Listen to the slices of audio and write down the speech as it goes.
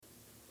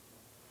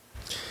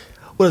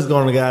What's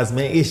going on, guys,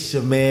 man? It's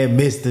your man,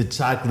 Mr.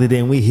 Chocolate,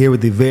 and we here with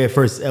the very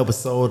first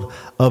episode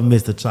of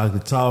Mr.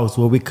 Chocolate Talks,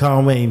 where we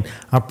come in.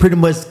 I pretty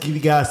much give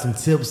you guys some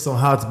tips on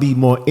how to be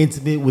more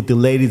intimate with the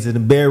ladies in the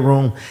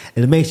bedroom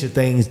and to make sure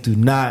things do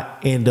not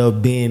end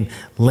up being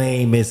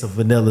lame and some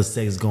vanilla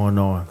sex going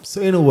on.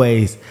 So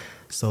anyways,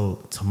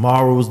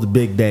 tomorrow's the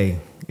big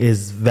day.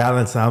 It's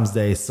Valentine's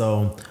Day.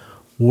 So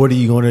what are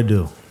you going to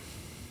do?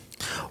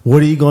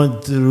 What are you going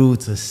to do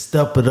to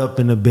step it up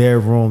in the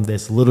bedroom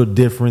that's a little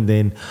different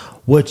than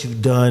what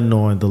you've done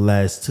on the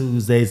last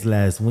Tuesdays,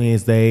 last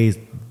Wednesdays,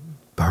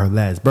 her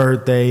last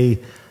birthday,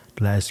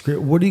 last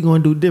script? What are you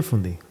going to do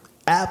differently?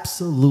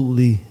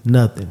 Absolutely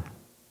nothing.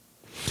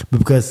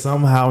 Because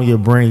somehow in your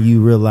brain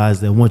you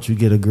realize that once you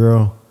get a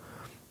girl,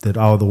 that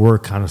all the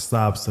work kind of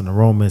stops and the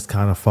romance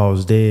kind of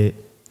falls dead,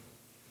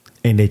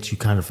 and that you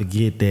kind of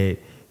forget that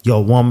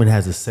your woman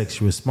has a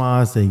sexual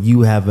response and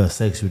you have a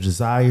sexual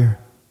desire.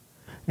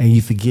 And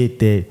you forget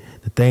that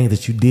the things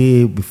that you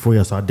did before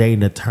you started dating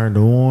that turned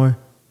her on,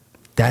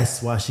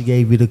 that's why she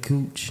gave you the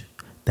cooch.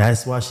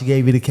 That's why she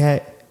gave you the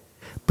cat.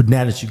 But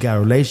now that you got a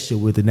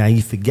relationship with her, now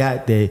you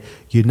forgot that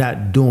you're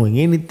not doing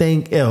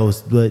anything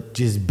else but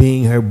just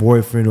being her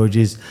boyfriend or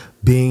just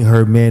being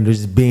her man or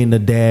just being a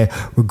dad.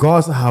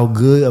 Regardless of how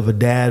good of a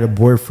dad or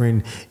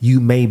boyfriend you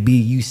may be,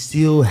 you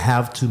still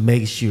have to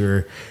make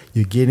sure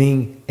you're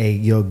getting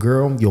your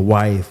girl, your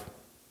wife,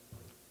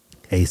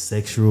 a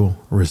sexual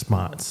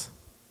response.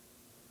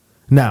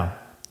 Now,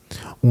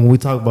 when we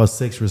talk about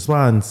sexual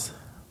response,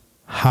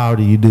 how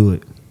do you do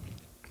it?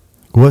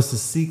 What's the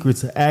secret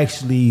to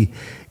actually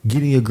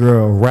getting a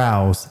girl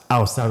aroused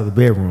outside of the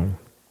bedroom?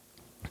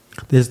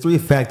 There's 3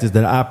 factors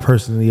that I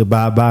personally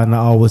abide by, and I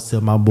always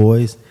tell my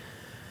boys.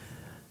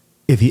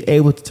 If you're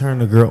able to turn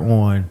a girl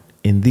on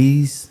in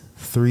these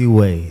 3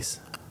 ways,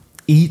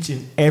 each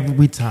and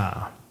every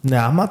time.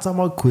 Now, I'm not talking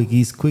about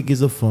quickies.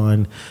 Quickies are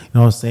fun. You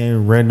know what I'm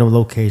saying? Random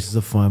locations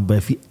are fun. But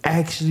if you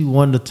actually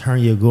want to turn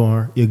your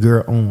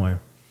girl on,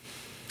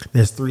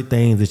 there's 3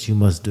 things that you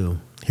must do.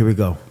 Here we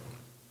go.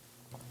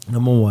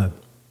 Number 1,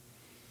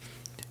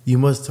 you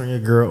must turn your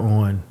girl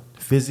on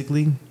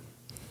physically,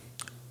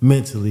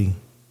 mentally,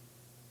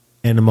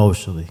 and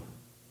emotionally.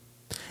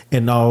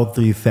 And all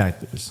 3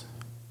 factors.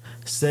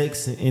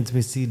 Sex and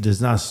intimacy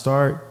does not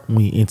start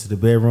when you enter the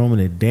bedroom,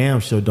 and it damn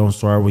sure don't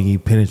start when you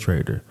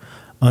penetrate her.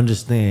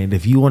 Understand,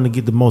 if you want to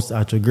get the most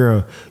out your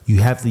girl,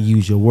 you have to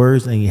use your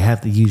words and you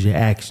have to use your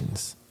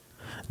actions.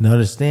 Now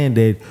understand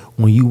that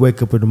when you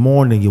wake up in the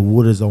morning, your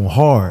wood is on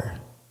hard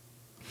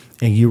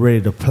and you're ready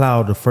to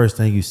plow the first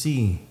thing you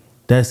see,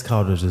 that's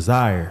called a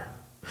desire.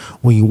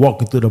 When you're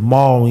walking through the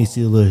mall and you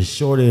see a little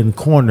shorty in the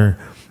corner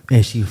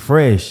and she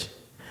fresh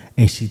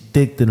and she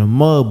thick in the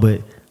mud,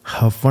 but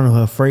her front of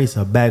her face,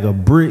 a bag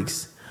of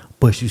bricks,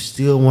 but you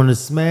still want to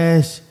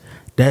smash,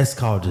 that's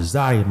called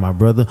desire, my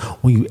brother.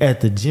 When you at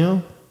the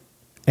gym,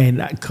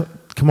 and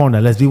come on now,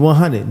 let's be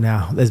 100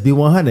 now. Let's be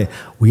 100.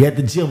 We at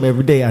the gym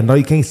every day. I know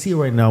you can't see it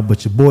right now,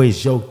 but your boy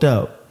is yoked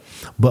up.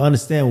 But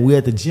understand, when we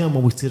at the gym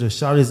and we see the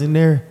shawties in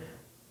there,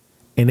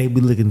 and they be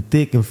looking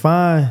thick and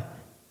fine,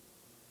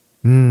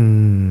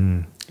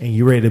 and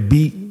you ready to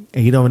beat,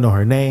 and you don't know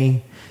her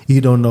name, you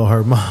don't know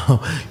her mom,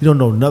 you don't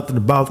know nothing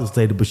about this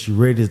lady, but you're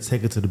ready to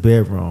take her to the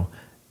bedroom.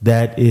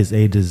 That is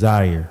a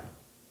desire.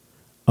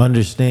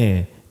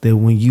 Understand that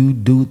when you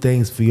do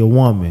things for your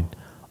woman,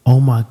 oh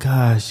my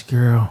gosh,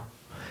 girl,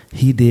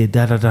 he did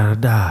da da da da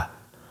da.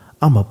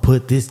 I'm going to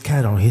put this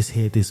cat on his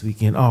head this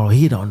weekend. Oh,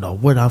 he don't know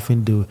what I'm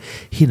finna do.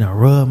 He done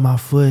rubbed my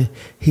foot.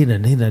 He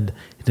done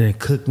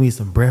cooked me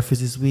some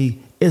breakfast this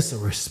week. It's a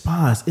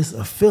response. It's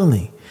a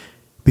feeling.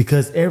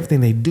 Because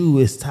everything they do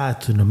is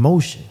tied to an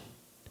emotion.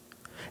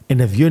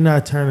 And if you're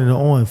not turning it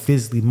on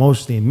physically,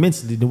 emotionally, and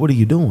mentally, then what are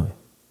you doing?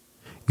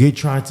 You're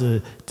trying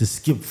to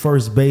skip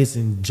first base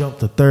and jump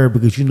to third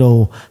because you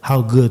know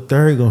how good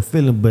third gonna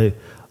feel. But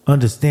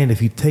understand,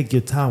 if you take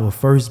your time with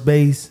first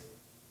base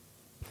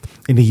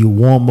and then you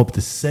warm up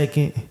the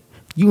second,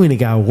 you ain't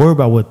got to worry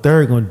about what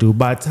third gonna do.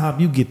 By the time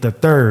you get the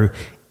third,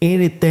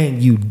 anything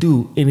you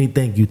do,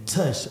 anything you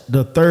touch,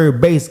 the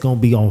third base gonna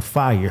be on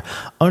fire.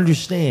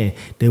 Understand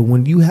that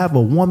when you have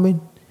a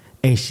woman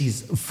and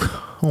she's,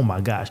 oh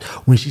my gosh,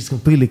 when she's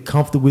completely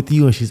comfortable with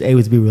you and she's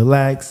able to be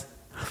relaxed,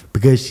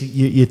 because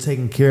you're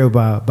taken care of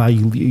by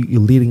you're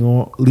leading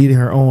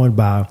her on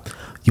by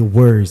your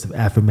words of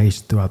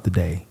affirmation throughout the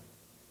day,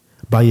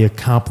 by your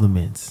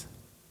compliments.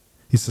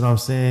 You see what I'm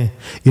saying?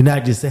 You're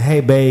not just saying,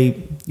 "Hey,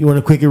 babe, you want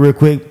to quickie real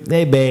quick?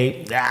 Hey,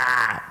 babe,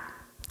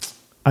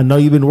 I know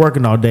you've been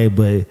working all day,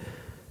 but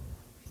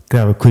can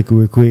I have a quickie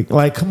real quick?"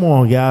 Like, come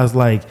on, guys.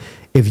 Like,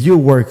 if you're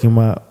working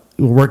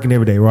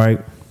every day,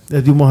 right?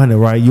 Let's do 100,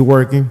 right? You're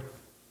working.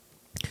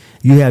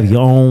 You have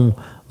your own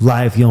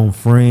life, your own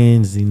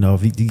friends, you know,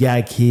 if you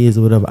got kids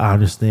or whatever, I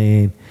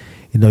understand.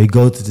 You know, you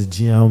go to the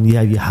gym, you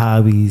have your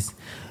hobbies.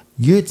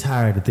 You're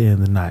tired at the end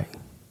of the night.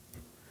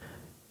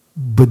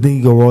 But then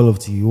you go roll up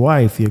to your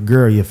wife, your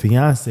girl, your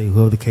fiance,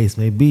 whoever the case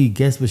may be.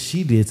 Guess what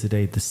she did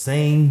today? The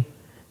same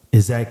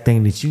exact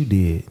thing that you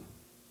did.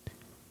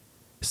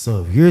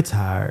 So if you're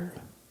tired,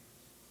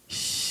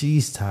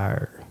 she's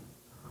tired.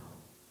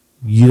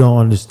 You don't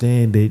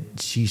understand that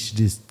she should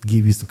just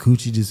give you some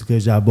coochie just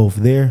because y'all both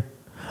there.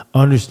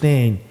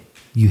 Understand,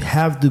 you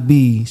have to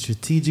be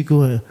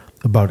strategical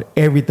about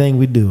everything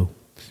we do.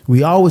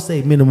 We always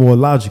say men are more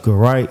logical,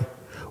 right?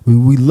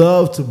 We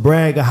love to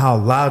brag on how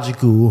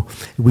logical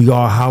we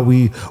are, how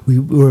we're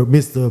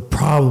Mr.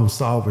 Problem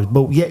Solvers,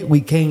 but yet we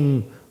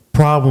can't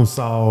problem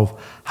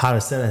solve how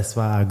to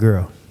satisfy a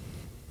girl.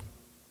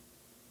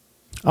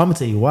 I'm gonna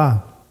tell you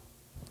why.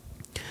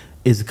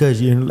 It's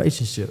because you're in a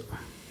relationship.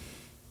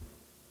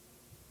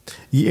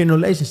 You're in a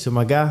relationship,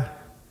 my guy.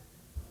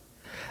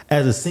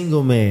 As a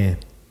single man,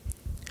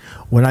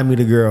 when I meet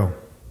a girl,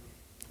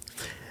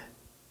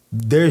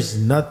 there's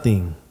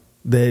nothing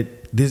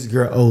that this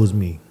girl owes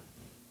me.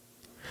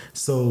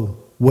 So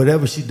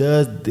whatever she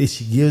does, that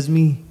she gives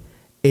me,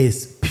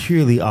 is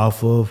purely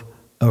off of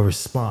a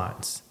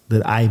response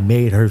that I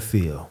made her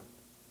feel.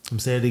 I'm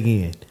saying it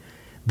again.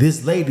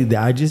 This lady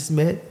that I just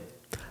met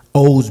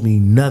owes me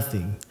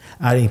nothing.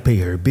 I didn't pay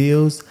her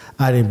bills.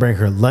 I didn't bring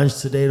her lunch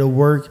today to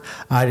work.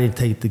 I didn't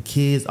take the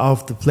kids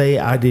off to play.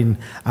 I didn't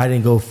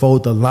go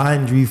fold the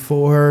laundry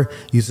for her.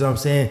 You see what I'm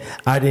saying?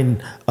 I didn't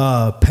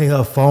pay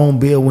her phone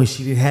bill when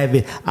she didn't have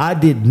it. I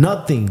did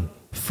nothing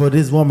for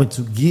this woman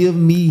to give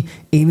me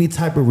any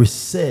type of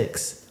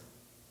respect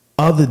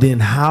other than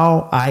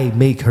how I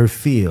make her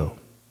feel.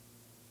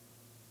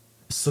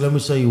 So let me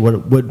show you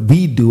what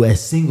we do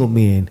as single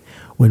men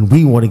when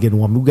we want to get a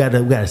woman. We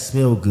gotta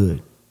smell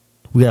good.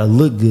 We gotta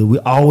look good. We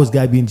always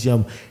gotta be in the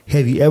gym.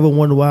 Have you ever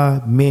wondered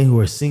why men who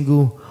are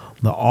single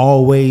are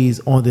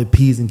always on their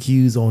P's and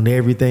Q's on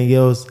everything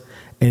else,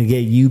 and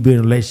yet you been in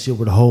a relationship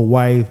with a whole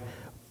wife,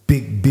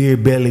 big beer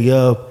belly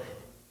up,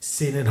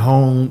 sitting at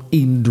home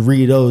eating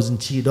Doritos and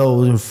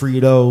Cheetos and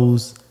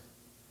Fritos?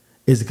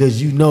 It's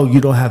because you know you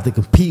don't have to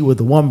compete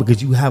with a woman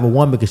because you have a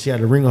woman because she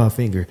had a ring on her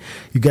finger.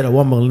 You got a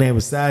woman laying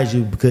beside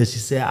you because she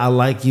said, I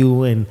like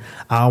you and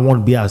I don't want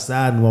to be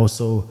outside anymore,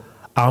 so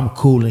I'm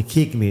cool and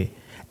kicking it.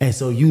 And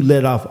so you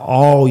let off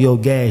all your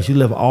gas. You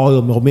left all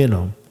your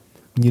momentum.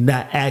 You're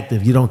not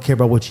active. You don't care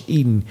about what you're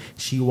eating.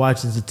 She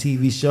watches a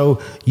TV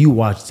show. You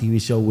watch a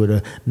TV show with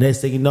her. Next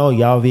thing you know,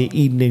 y'all been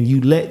eating and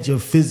you let your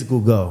physical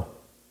go.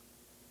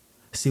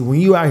 See, when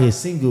you out here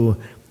single,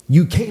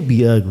 you can't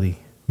be ugly.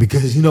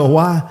 Because you know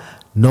why?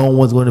 No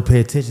one's going to pay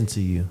attention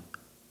to you.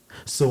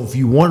 So if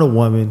you want a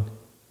woman,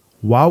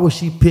 why would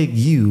she pick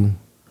you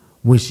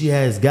when she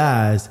has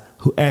guys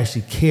who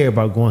actually care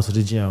about going to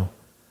the gym?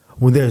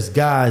 When there's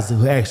guys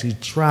who actually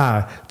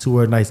try to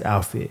wear a nice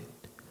outfit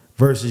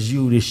versus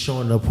you just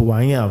showing up who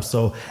I am.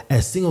 So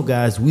as single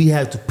guys, we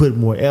have to put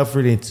more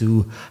effort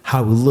into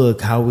how we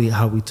look, how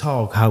we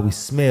talk, how we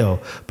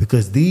smell,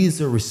 because these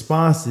are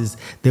responses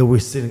that we're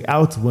sending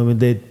out to women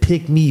that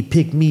pick me,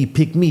 pick me,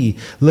 pick me.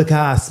 Look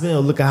how I smell,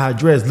 look how I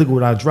dress, look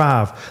what I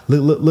drive,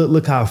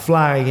 look how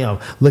fly I am,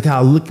 look how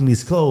I look in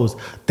these clothes.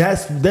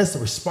 That's the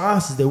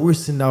responses that we're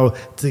sending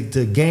out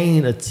to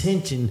gain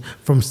attention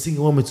from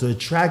single women to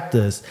attract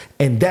us.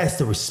 And that's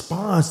the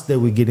response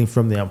that we're getting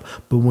from them.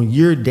 But when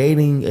you're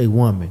dating a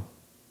woman,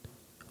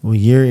 when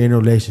you're in a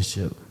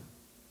relationship,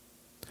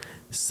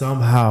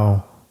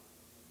 somehow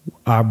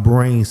our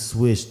brain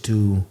switch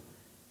to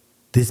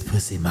this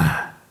pussy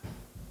mine.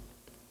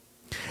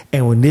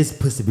 And when this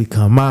pussy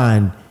become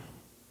mine,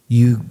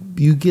 you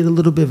get a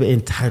little bit of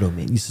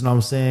entitlement. You see what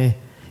I'm saying?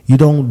 You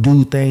don't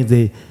do things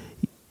that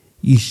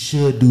you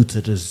should do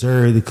to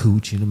deserve the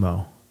cooch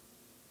anymore.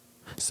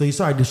 So you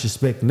start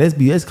disrespecting.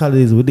 Let's call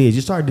it what it is.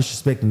 You start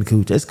disrespecting the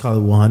cooch. Let's call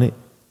it 100.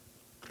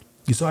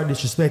 You start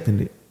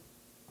disrespecting it.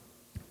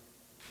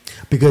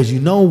 Because you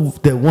know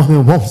that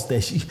woman wants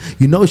that. She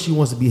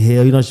wants to be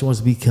held. You know she wants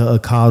to be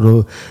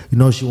coddled. You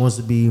know she wants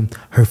to be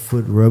her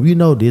foot rubbed. You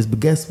know this. But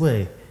guess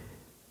what?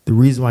 The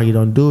reason why you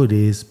don't do it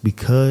is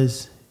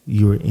because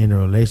you're in a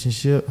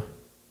relationship.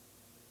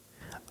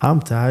 I'm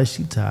tired.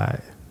 She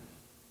tired.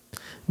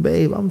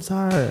 Babe, I'm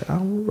tired. I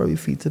don't want to rub your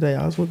feet today.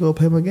 I just want to go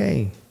play my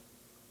game.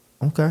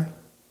 Okay.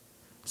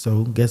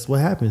 So guess what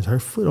happens? Her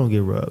foot don't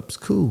get rubbed. It's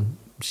cool.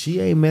 She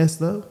ain't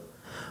messed up.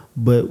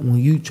 But when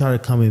you try to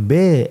come in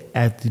bed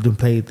after you done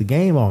played the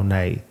game all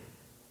night,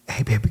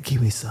 hey, baby,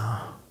 give me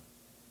some.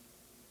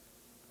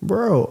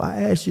 Bro,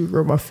 I asked you to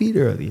rub my feet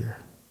earlier.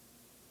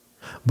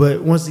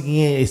 But once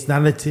again, it's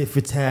not a tit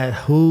for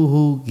tat.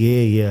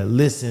 Yeah.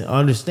 Listen,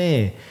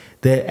 understand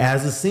that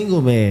as a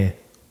single man,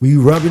 we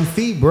rubbing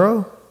feet,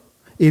 bro.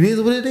 It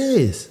is what it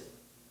is.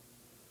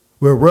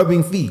 We're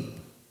rubbing feet.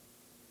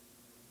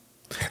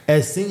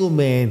 As single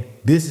man,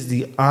 this is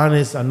the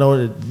honest. I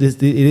know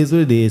that it is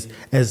what it is.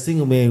 As a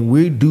single man,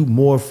 we do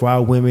more for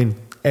our women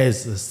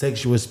as a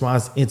sexual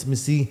response,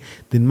 intimacy,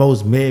 than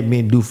most married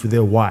men do for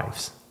their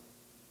wives.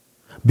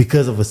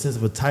 Because of a sense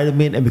of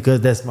entitlement, and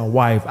because that's my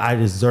wife, I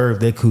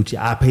deserve that coochie.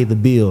 I pay the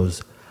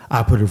bills.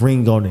 I put a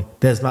ring on it.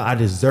 I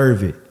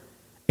deserve it.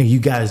 And you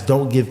guys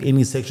don't give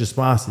any sex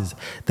responses.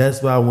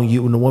 That's why when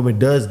the woman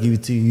does give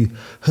it to you,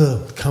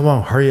 come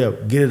on, hurry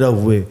up, get it over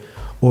with.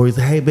 Or it's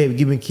like, hey, baby,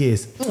 give me a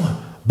kiss.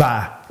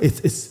 Bye.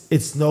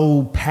 It's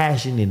no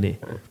passion in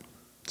it.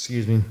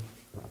 Excuse me.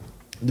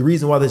 The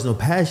reason why there's no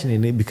passion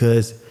in it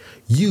because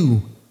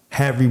you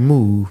have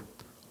removed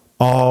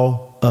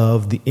all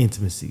of the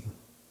intimacy.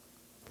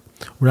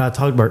 When I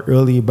talked about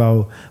earlier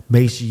about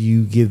make sure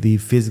you give the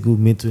physical,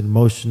 mental, and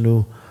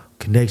emotional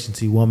connection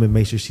to your woman,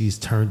 make sure she's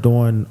turned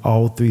on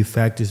all three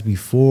factors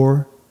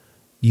before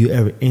you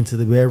ever enter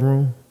the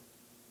bedroom.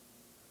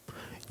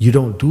 You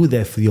don't do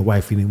that for your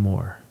wife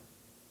anymore.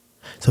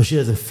 So she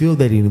doesn't feel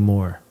that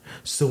anymore.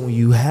 So when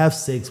you have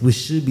sex, which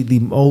should be the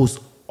most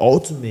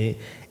ultimate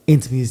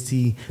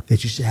intimacy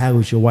that you should have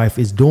with your wife,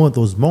 is during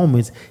those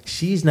moments,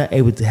 she's not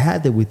able to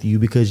have that with you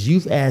because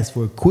you've asked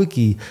for a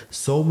quickie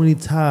so many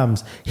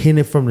times, hitting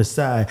it from the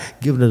side,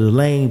 giving her the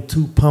lane,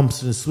 2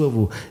 pumps and a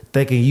swivel,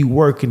 thinking you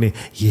working it.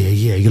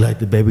 Yeah, you like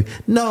the baby.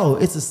 No,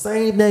 it's the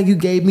same thing you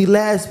gave me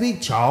last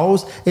week,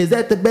 Charles. Is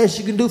that the best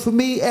you can do for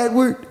me,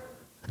 Edward?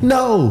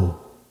 No.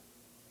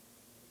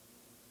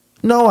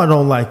 No, I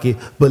don't like it,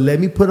 but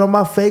let me put on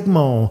my fake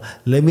moan.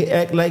 Let me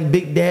act like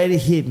Big Daddy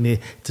hitting it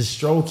to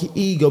stroke your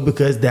ego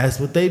because that's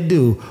what they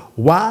do.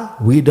 Why?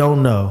 We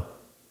don't know.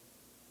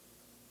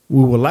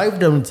 We would like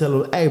them to tell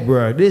them, hey,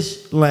 bro,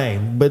 this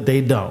lame, but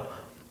they don't.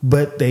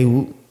 But they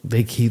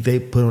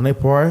put on their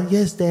part.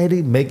 Yes,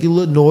 Daddy, make a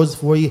little noise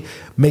for you,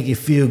 make it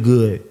feel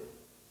good.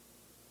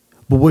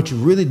 But what you're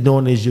really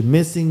doing is you're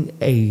missing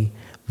a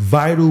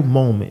vital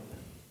moment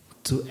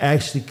to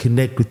actually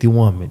connect with your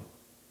woman.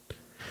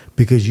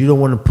 Because you don't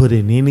want to put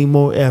in any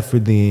more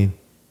effort than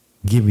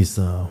give me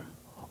some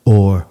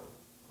or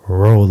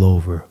roll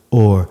over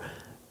or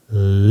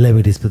let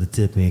me just put the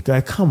tip in.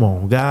 Like, come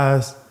on,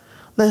 guys.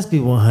 Let's be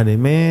 100,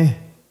 man.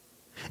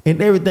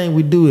 And everything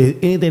we do is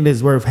anything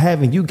that's worth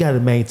having, you got to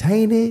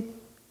maintain it.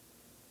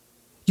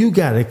 You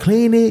got to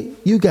clean it.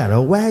 You got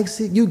to wax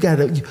it. You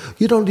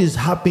don't just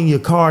hop in your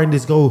car and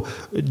just go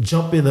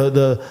jump in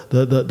the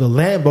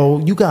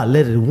Lambo. You got to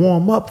let it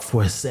warm up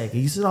for a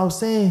second. You see what I'm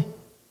saying?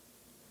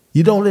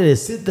 You don't let it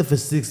sit there for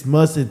 6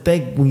 months and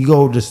think when you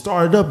go to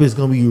start it up, it's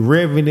going to be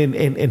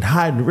revving and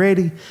hot and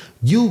ready.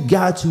 You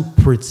got to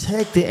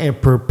protect it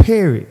and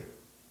prepare it.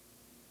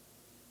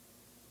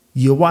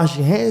 You wash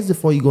your hands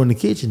before you go in the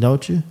kitchen,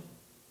 don't you?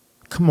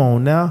 Come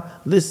on now.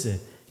 Listen,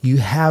 you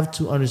have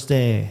to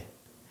understand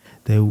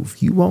that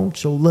if you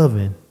want your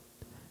loving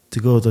to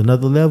go to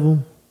another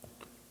level,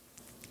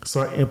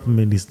 start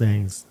implementing these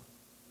things.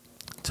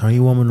 Turn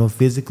your woman on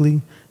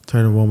physically,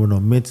 turn your woman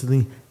on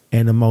mentally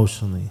and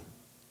emotionally.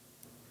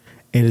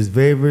 And it's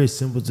very, very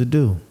simple to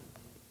do.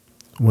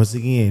 Once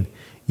again,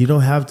 you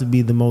don't have to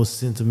be the most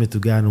sentimental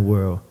guy in the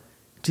world.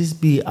 Just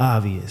be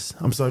obvious.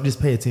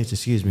 Just pay attention.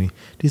 Excuse me.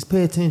 Just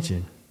pay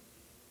attention.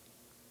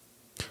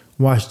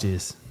 Watch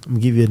this. I'm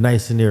going to give you a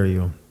nice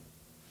scenario.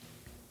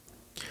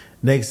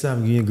 Next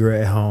time you and your girl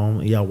at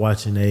home, y'all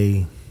watching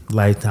a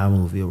Lifetime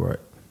movie, right?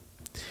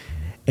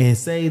 And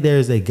say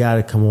there's a guy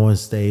to come on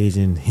stage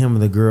and him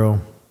and the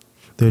girl,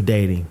 they're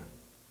dating.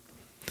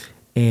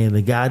 And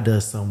the guy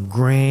does some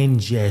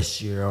grand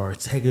gesture or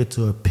take her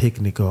to a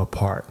picnic or a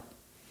park.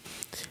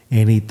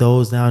 And he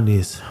throws down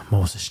this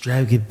most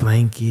extravagant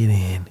blanket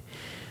and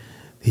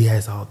he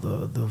has all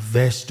the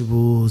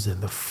vegetables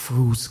and the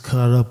fruits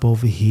cut up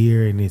over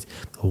here and it's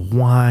the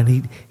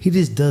wine. He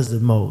just does the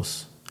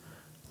most.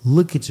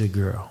 Look at your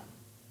girl.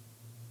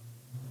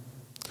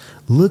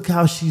 Look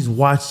how she's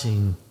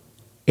watching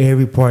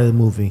every part of the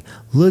movie.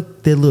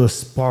 Look that little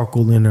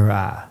sparkle in her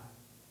eye.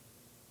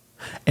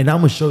 And I'm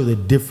going to show you the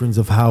difference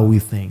of how we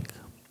think.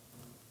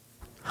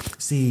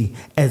 See,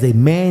 as a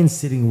man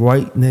sitting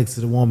right next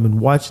to the woman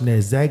watching that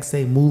exact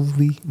same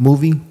movie,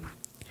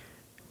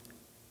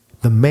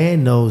 the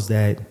man knows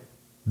that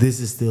this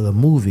is still a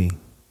movie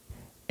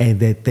and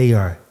that they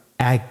are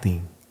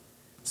acting.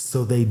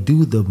 So they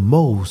do the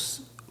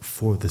most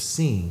for the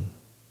scene.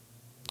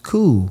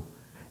 Cool.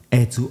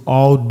 And to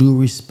all due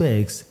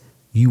respects,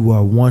 you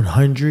are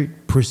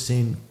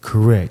 100%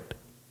 correct.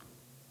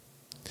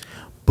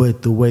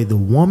 But the way the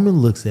woman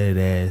looks at it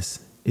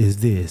as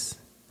is this.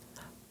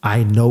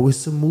 I know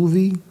it's a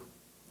movie.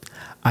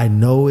 I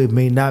know it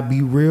may not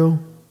be real,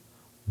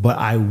 but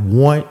I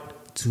want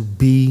to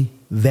be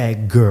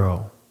that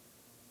girl.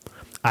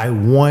 I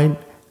want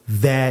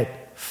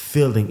that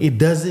feeling. It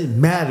doesn't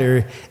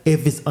matter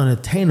if it's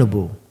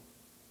unattainable.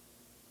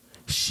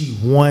 She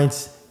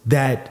wants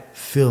that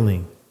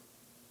feeling.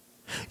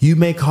 You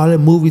may call it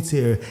movie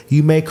terror.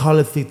 You may call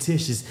it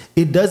fictitious.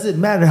 It doesn't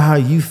matter how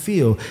you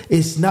feel.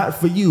 It's not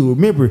for you.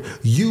 Remember,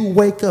 you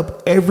wake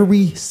up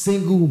every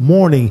single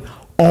morning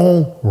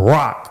on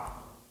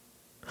rock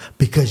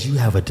because you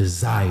have a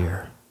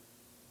desire.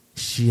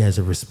 She has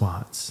a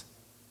response.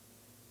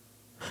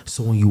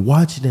 So when you're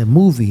watching that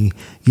movie,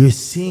 you're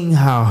seeing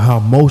how her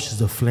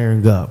emotions are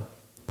flaring up.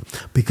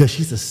 Because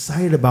she's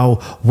excited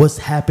about what's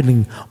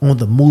happening on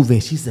the movie.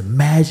 She's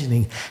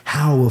imagining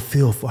how it will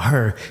feel for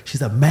her.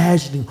 She's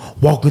imagining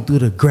walking through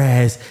the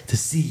grass to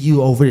see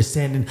you over there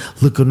standing,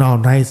 looking all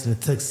nice in a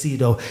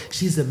tuxedo.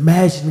 She's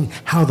imagining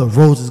how the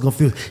rose is going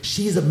to feel.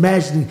 She's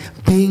imagining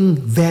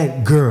being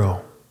that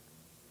girl.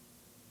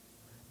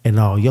 And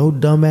all your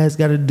dumb ass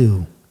got to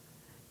do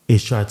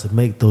is try to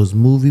make those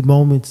movie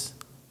moments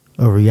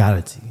a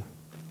reality.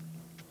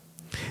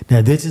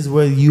 Now, this is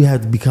where you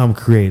have to become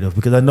creative,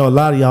 because I know a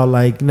lot of y'all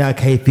like, now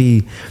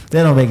KP,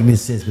 that don't make any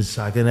sense, Mr.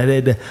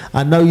 Chocolate.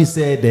 I know you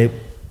said that,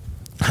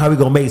 how we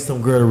gonna make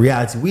some girl a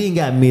reality? We ain't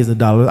got millions of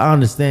dollars. I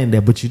understand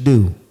that, but you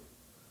do.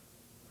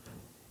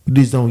 You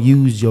just don't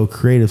use your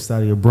creative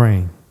side of your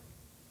brain.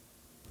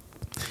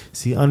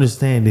 See,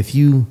 understand, if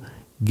you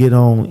get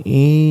on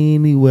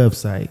any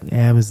website,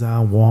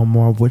 Amazon,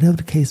 Walmart, whatever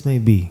the case may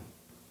be,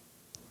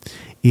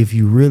 if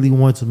you really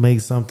want to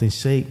make something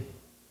shake,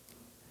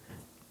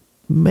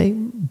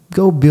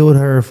 go build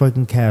her a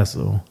fucking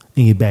castle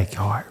in your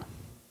backyard.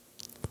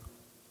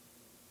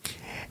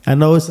 I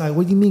know it's like,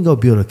 what do you mean go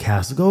build a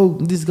castle?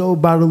 Just go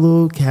buy the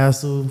little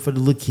castle for the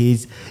little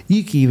kids.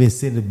 You can even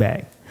send it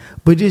back.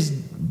 But just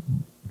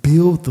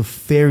build the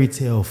fairy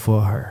tale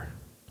for her.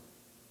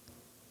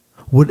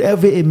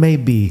 Whatever it may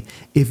be.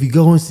 If you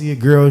go and see a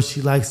girl,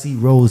 she likes to see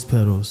rose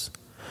petals.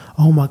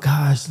 Oh my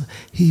gosh,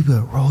 he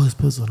put rose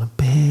petals on the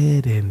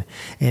bed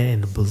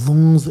and the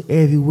balloons are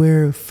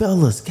everywhere.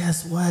 Fellas,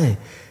 guess what?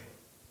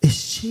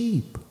 It's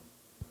cheap.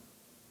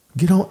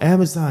 Get on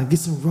Amazon, get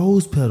some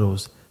rose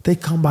petals. They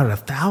come by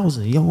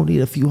 1,000. You don't need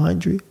a few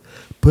hundred.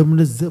 Put them in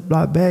a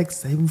Ziploc bag,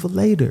 save them for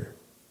later.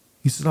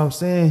 You see what I'm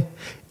saying?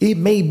 It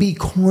may be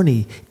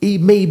corny.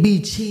 It may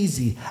be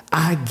cheesy.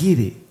 I get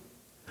it.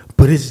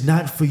 But it's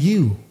not for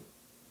you.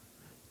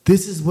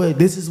 This is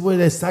where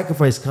that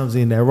sacrifice comes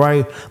in there,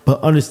 right?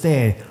 But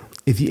understand,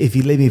 if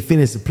you let me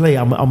finish the play,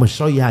 I'm going to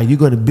show you how you're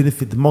going to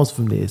benefit the most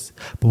from this.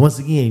 But once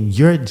again,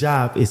 your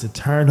job is to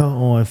turn her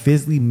on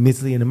physically,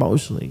 mentally, and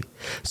emotionally.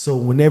 So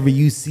whenever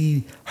you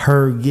see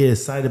her get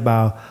excited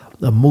about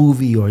a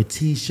movie or a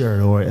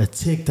t-shirt or a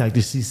TikTok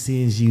that she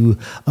sends you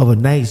of a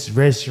nice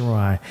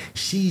restaurant,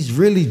 she's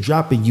really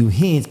dropping you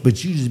hints,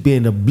 but you just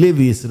being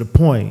oblivious to the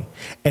point.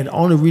 And the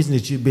only reason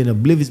that you've been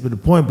oblivious to the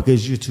point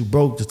because you're too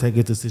broke to take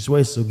it to the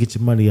situation. So get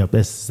your money up.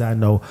 That's, I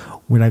know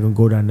we're not going to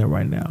go down there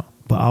right now.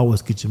 But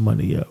always get your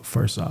money up,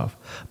 first off.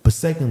 But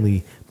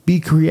secondly, be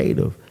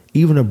creative.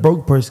 Even a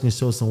broke person can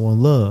show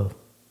someone love.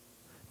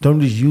 Don't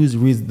just use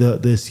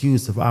the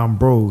excuse of I'm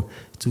broke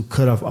to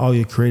cut off all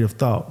your creative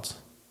thoughts.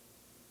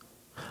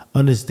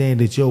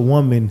 Understand that your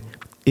woman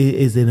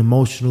is an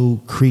emotional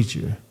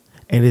creature.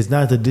 And it's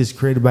not to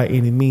discredit by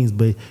any means,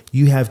 but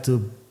you have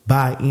to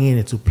buy in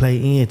and to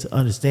play in to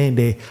understand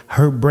that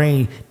her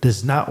brain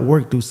does not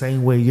work the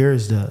same way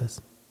yours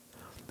does.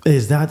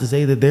 It's not to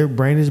say that their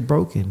brain is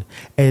broken.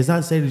 And it's not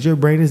to say that your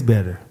brain is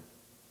better.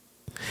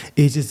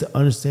 It's just to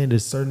understand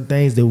there's certain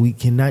things that we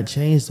cannot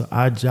change. So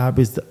our job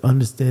is to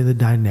understand the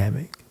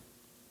dynamic.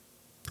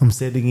 I'm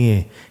saying it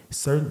again.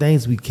 Certain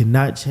things we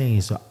cannot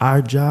change. So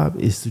our job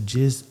is to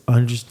just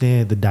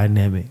understand the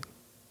dynamic.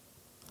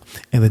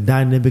 And the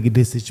dynamic in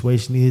this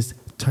situation is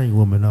turn your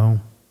woman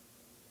on.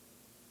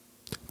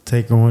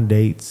 Take her on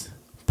dates.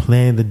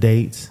 Plan the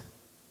dates.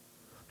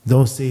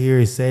 Don't sit here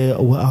and say,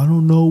 oh, well, I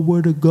don't know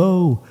where to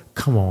go.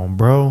 Come on,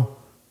 bro.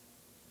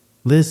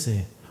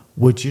 Listen,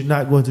 what you're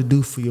not going to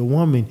do for your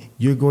woman,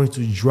 you're going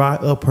to dry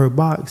up her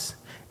box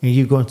and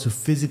you're going to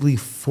physically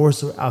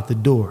force her out the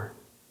door.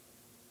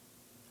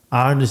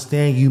 I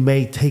understand you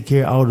may take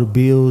care of all the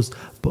bills,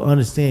 but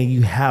understand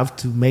you have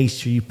to make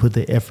sure you put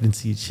the effort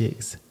into your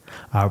chicks.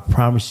 I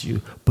promise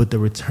you. But the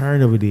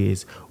return of it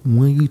is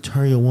when you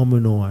turn your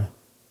woman on,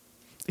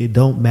 it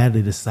don't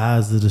matter the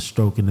size of the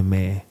stroke in the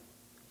man.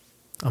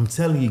 I'm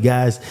telling you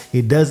guys,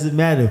 it doesn't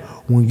matter.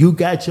 When you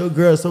got your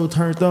girl so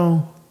turned on,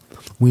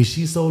 when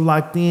she's so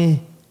locked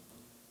in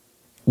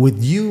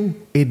with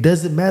you, it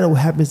doesn't matter what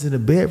happens in the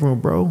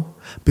bedroom, bro.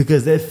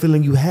 Because that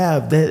feeling you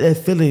have, that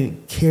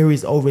feeling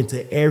carries over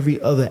into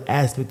every other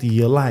aspect of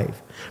your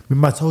life.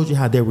 Remember I told you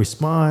how they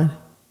respond?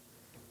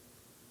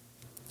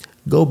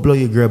 Go blow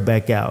your girl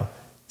back out.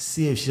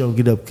 See if she don't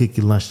get up, cook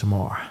your lunch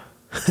tomorrow.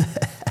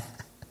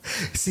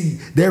 See,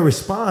 their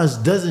response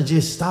doesn't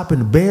just stop in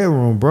the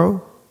bedroom,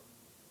 bro.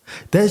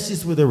 That's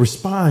just where the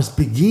response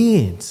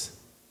begins.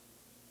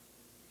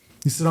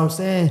 You see what I'm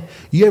saying?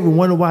 You ever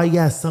wonder why you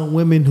got some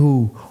women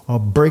who are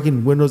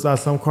breaking windows out,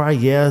 some cry?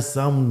 Yeah,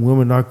 some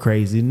women are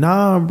crazy.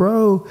 Nah,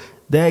 bro.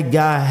 That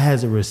guy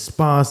has a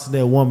response to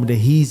that woman that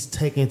he's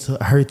taking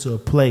her to a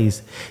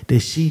place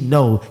that she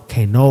know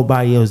can't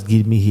nobody else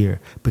get me here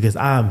because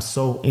I'm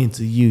so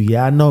into you.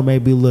 Yeah, I know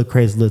maybe a little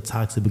crazy, a little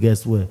toxic, but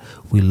guess what?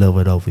 We love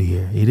it over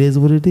here. It is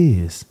what it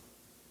is.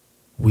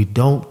 We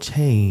don't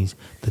change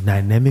the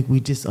dynamic.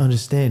 We just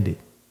understand it.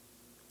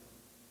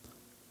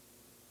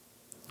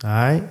 All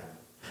right?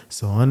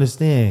 So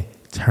understand,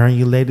 turn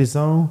your ladies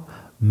on.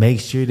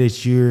 Make sure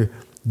that you're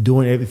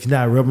doing it. If you're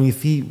not rubbing your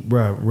feet,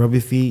 bro, rub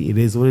your feet. It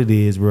is what it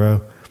is,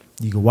 bro.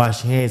 You can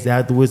wash your hands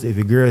afterwards. If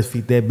your girl's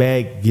feet that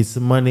bad, get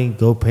some money.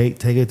 Go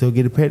take her to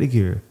get a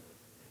pedicure.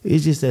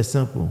 It's just that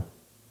simple.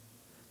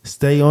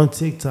 Stay on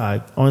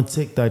TikTok. On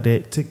TikTok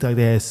that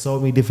has so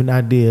many different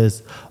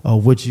ideas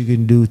of what you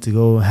can do to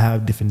go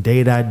have different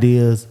date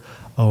ideas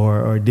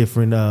or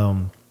different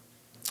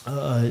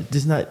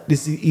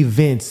just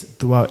events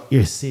throughout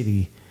your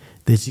city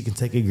that you can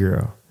take a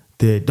girl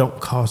that don't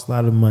cost a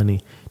lot of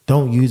money.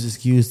 Don't use the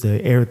excuse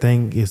that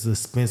everything is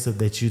expensive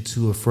that you're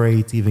too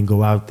afraid to even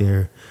go out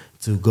there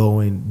to go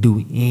and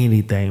do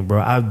anything,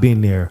 bro. I've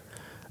been there.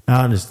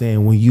 I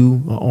understand when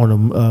you are on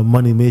a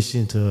money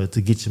mission to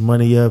get your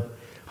money up,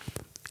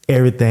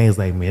 everything's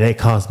like, man, that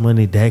costs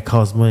money, that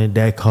costs money,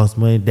 that costs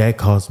money, that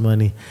costs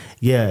money.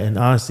 Yeah, and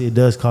honestly, it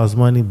does cost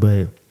money,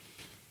 but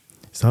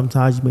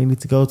sometimes you may need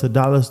to go to a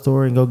dollar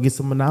store and go get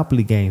some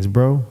Monopoly games,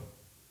 bro.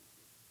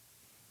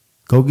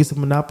 Go get some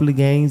Monopoly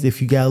games.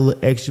 If you got a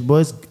little extra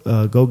bucks,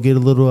 go get a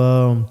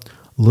little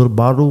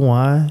bottle of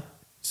wine.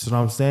 You know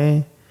what I'm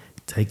saying?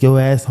 Take your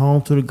ass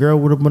home to the girl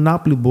with a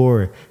Monopoly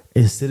board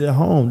and sit at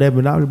home. That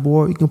Monopoly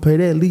board, you can play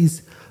that at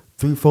least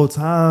 3-4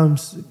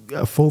 times,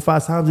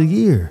 4-5 times a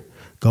year.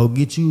 Go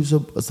get you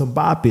some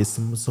Bop It,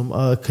 some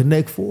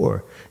Connect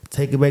 4.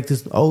 Take it back to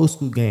some old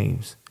school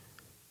games.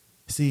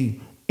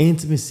 See,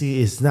 intimacy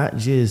is not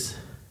just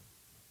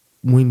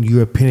when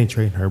you're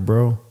penetrating her,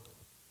 bro.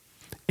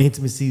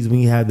 Intimacy is when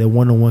you have that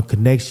one-on-one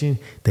connection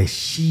that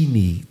she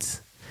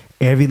needs.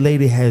 Every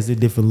lady has a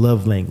different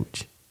love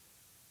language.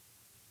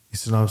 You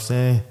see what I'm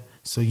saying?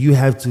 So you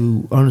have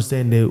to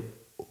understand that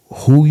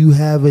who you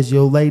have as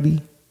your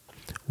lady,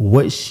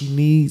 what she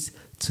needs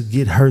to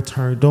get her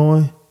turned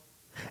on,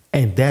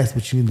 and that's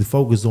what you need to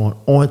focus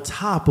on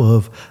top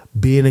of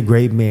being a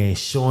great man,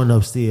 showing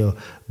up still,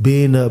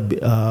 being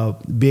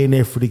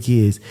there for the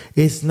kids.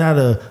 It's not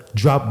a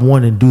drop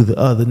one and do the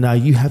other. Now,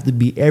 you have to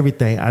be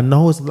everything. I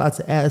know it's a lot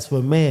to ask for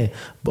a man,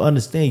 but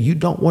understand, you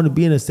don't want to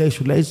be in a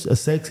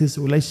sexist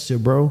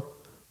relationship, bro.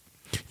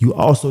 You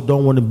also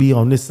don't want to be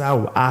on this side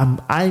where I'm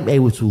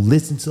able to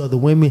listen to other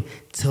women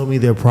tell me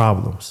their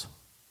problems.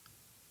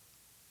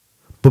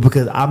 But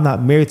because I'm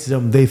not married to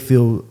them, they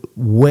feel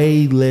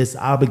way less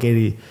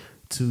obligated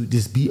to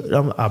just be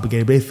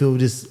obligated. They feel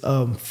just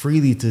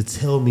freely to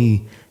tell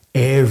me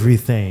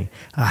everything.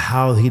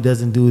 How he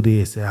doesn't do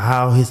this, or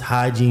how his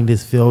hygiene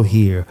just fell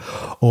here,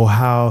 or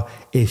how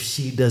if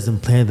she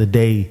doesn't plan the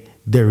date,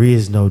 there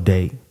is no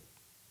date.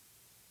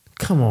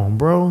 Come on,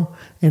 bro.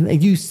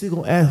 And you still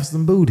gonna ask for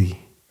some booty.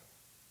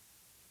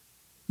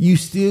 You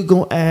still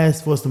gonna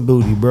ask for some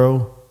booty,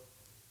 bro.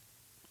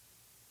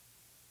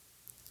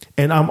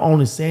 And I'm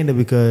only saying that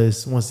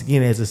because, once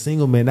again, as a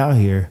single man out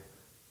here,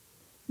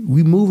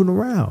 we moving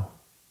around.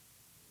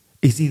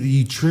 It's either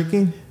you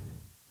tricking,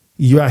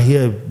 you out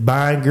here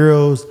buying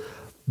girls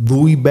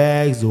Louis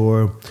bags,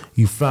 or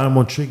you find them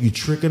on trick, you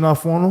tricking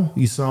off on them.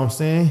 You see what I'm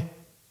saying?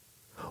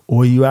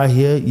 Or you out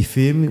here, you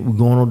feel me? We're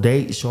going on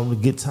dates, show them a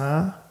good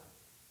time,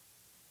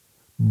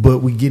 but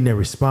we getting that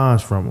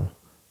response from them.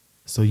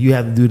 So you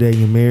have to do that in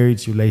your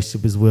marriage, your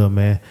relationship as well,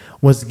 man.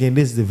 Once again,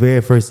 this is the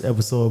very first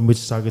episode of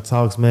Mitch Chocolate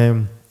Talks,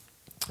 man.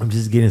 I'm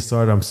just getting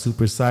started. I'm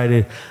super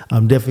excited.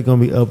 I'm definitely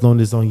going to be uploading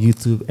this on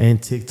YouTube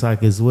and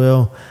TikTok as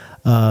well.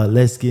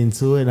 Let's get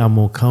into it. I'm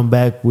going to come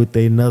back with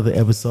another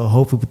episode,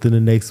 hopefully within the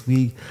next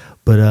week.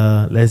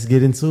 But let's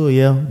get into it,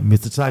 yeah.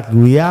 Mr. Chocolate,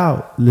 we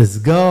out. Let's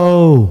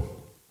go.